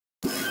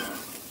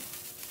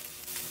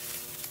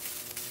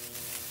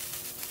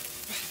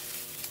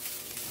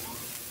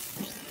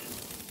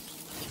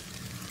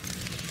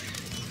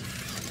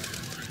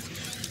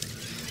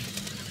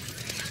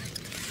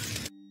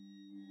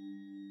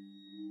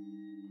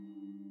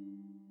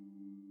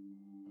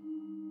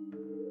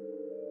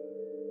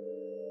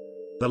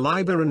The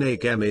Liber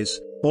Aneguemis,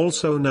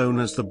 also known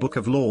as the Book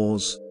of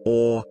Laws,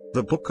 or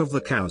the Book of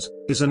the Cows,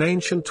 is an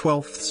ancient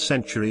 12th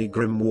century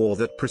grimoire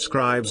that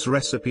prescribes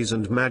recipes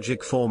and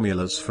magic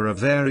formulas for a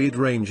varied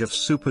range of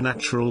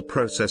supernatural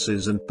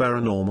processes and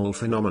paranormal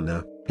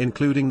phenomena,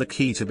 including the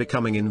key to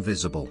becoming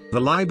invisible. The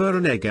Liber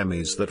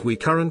Aneguemis that we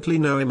currently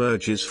know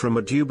emerges from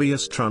a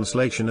dubious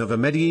translation of a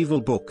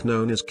medieval book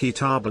known as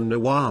Liber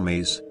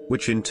Aneguemis,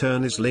 which in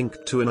turn is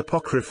linked to an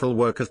apocryphal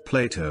work of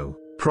Plato,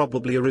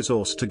 probably a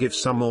resource to give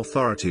some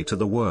authority to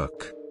the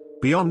work.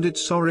 Beyond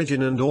its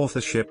origin and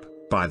authorship,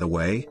 by the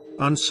way,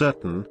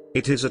 uncertain,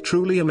 it is a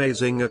truly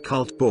amazing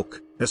occult book,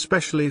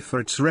 especially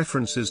for its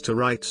references to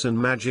rites and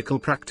magical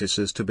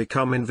practices to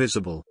become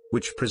invisible,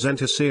 which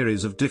present a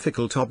series of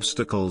difficult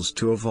obstacles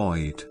to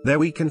avoid. There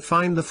we can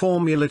find the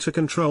formula to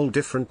control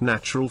different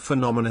natural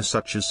phenomena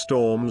such as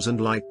storms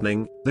and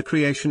lightning, the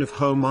creation of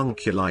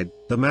homunculi,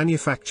 the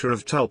manufacture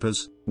of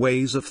tulpas,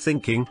 ways of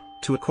thinking,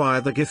 to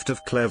acquire the gift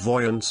of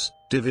clairvoyance,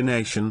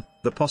 divination,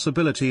 the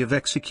possibility of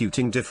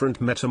executing different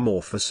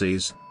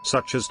metamorphoses,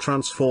 such as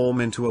transform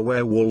into a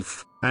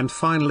werewolf, and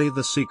finally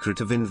the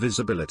secret of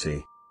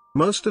invisibility.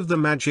 Most of the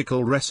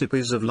magical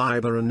recipes of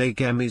Liber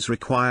Aneguemis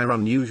require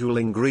unusual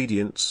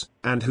ingredients,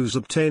 and whose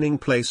obtaining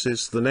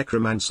places the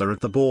necromancer at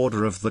the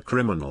border of the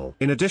criminal.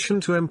 In addition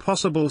to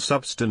impossible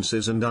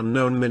substances and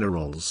unknown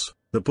minerals,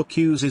 the book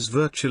uses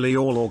virtually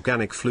all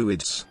organic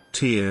fluids,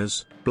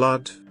 tears,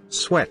 blood,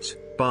 sweat,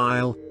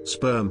 bile,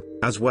 sperm,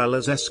 as well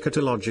as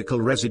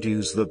eschatological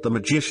residues that the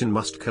magician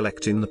must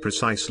collect in the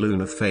precise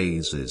lunar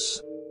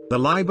phases. The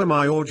Liber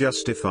Major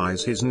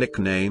justifies his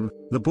nickname,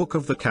 the Book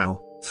of the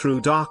Cow, through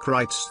dark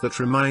rites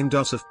that remind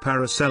us of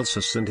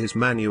Paracelsus and his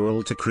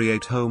manual to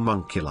create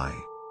homunculi.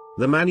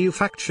 The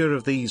manufacture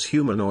of these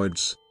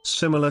humanoids,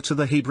 similar to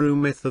the Hebrew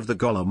myth of the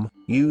golem,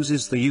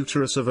 uses the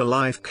uterus of a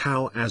live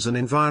cow as an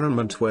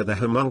environment where the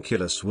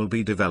homunculus will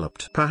be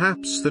developed.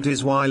 Perhaps that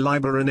is why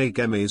Liber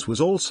Aneguemis was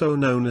also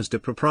known as De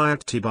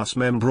Proprietibus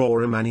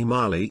Membrorum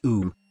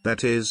Animalium,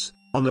 that is,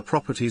 on the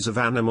properties of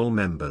animal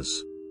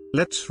members.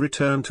 Let's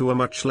return to a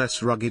much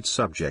less rugged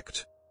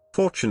subject.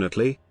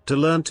 Fortunately, to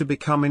learn to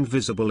become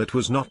invisible it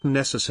was not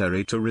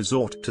necessary to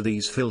resort to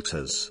these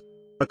filters.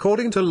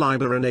 According to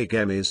Liber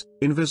Aneguemis,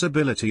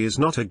 invisibility is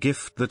not a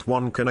gift that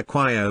one can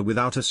acquire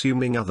without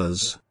assuming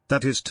others,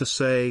 that is to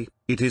say,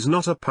 it is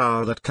not a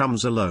power that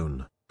comes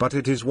alone, but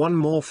it is one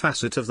more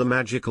facet of the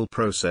magical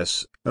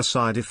process, a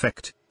side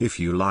effect, if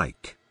you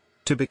like.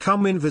 To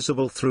become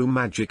invisible through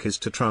magic is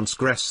to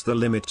transgress the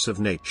limits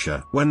of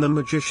nature. When the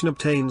magician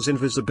obtains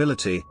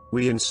invisibility,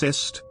 we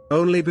insist,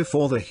 only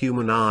before the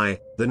human eye,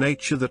 the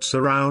nature that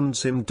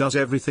surrounds him does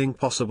everything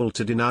possible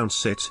to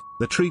denounce it,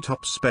 the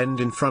treetops bend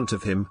in front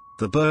of him,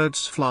 the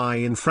birds fly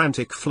in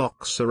frantic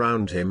flocks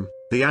around him,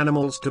 the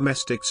animals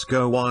domestics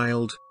go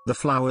wild, the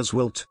flowers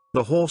wilt,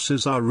 the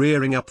horses are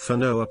rearing up for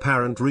no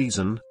apparent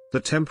reason, the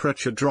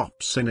temperature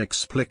drops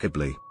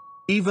inexplicably.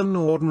 Even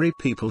ordinary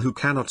people who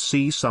cannot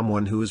see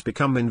someone who has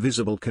become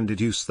invisible can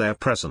deduce their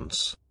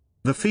presence.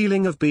 The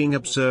feeling of being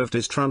observed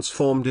is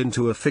transformed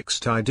into a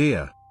fixed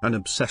idea, an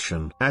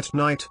obsession. At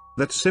night,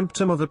 that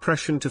symptom of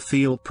oppression to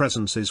feel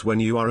presences when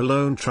you are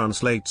alone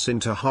translates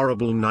into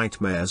horrible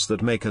nightmares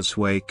that make us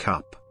wake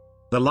up.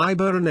 The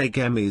Liber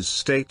Aneguemis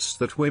states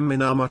that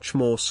women are much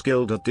more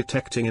skilled at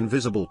detecting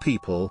invisible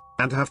people,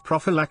 and have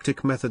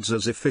prophylactic methods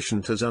as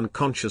efficient as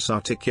unconscious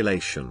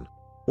articulation.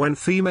 When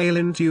female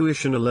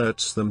intuition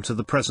alerts them to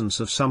the presence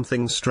of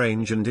something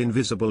strange and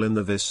invisible in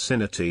the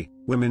vicinity,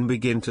 women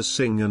begin to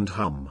sing and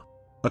hum.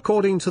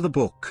 According to the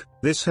book,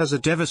 this has a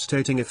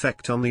devastating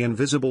effect on the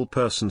invisible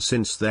person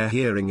since their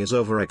hearing is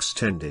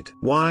overextended.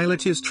 While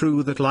it is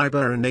true that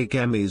Liber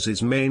Aneguemis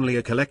is mainly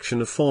a collection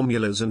of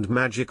formulas and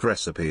magic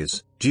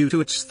recipes, due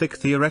to its thick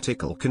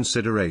theoretical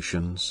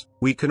considerations,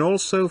 we can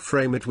also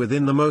frame it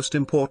within the most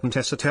important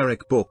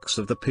esoteric books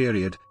of the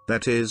period,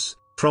 that is,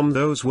 from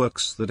those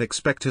works that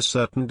expect a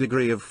certain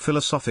degree of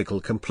philosophical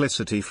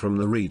complicity from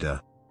the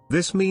reader.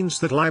 This means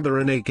that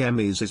Liber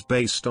Aneguemis is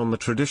based on the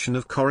tradition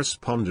of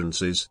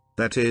correspondences,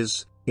 that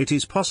is, it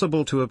is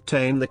possible to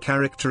obtain the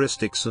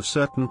characteristics of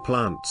certain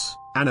plants,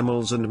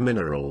 animals and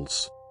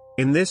minerals.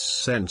 In this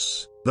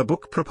sense, the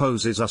book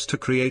proposes us to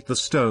create the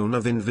stone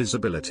of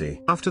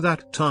invisibility. After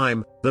that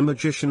time, the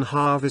magician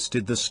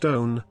harvested the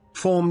stone,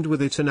 formed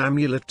with it an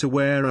amulet to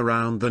wear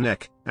around the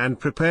neck, and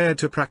prepared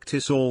to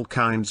practice all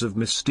kinds of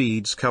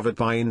misdeeds covered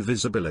by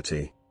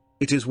invisibility.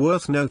 It is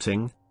worth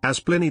noting, as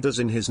Pliny does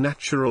in his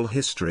natural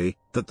history,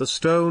 that the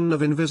stone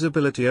of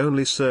invisibility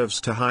only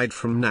serves to hide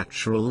from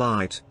natural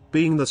light,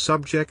 being the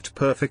subject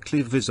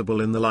perfectly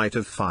visible in the light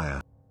of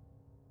fire.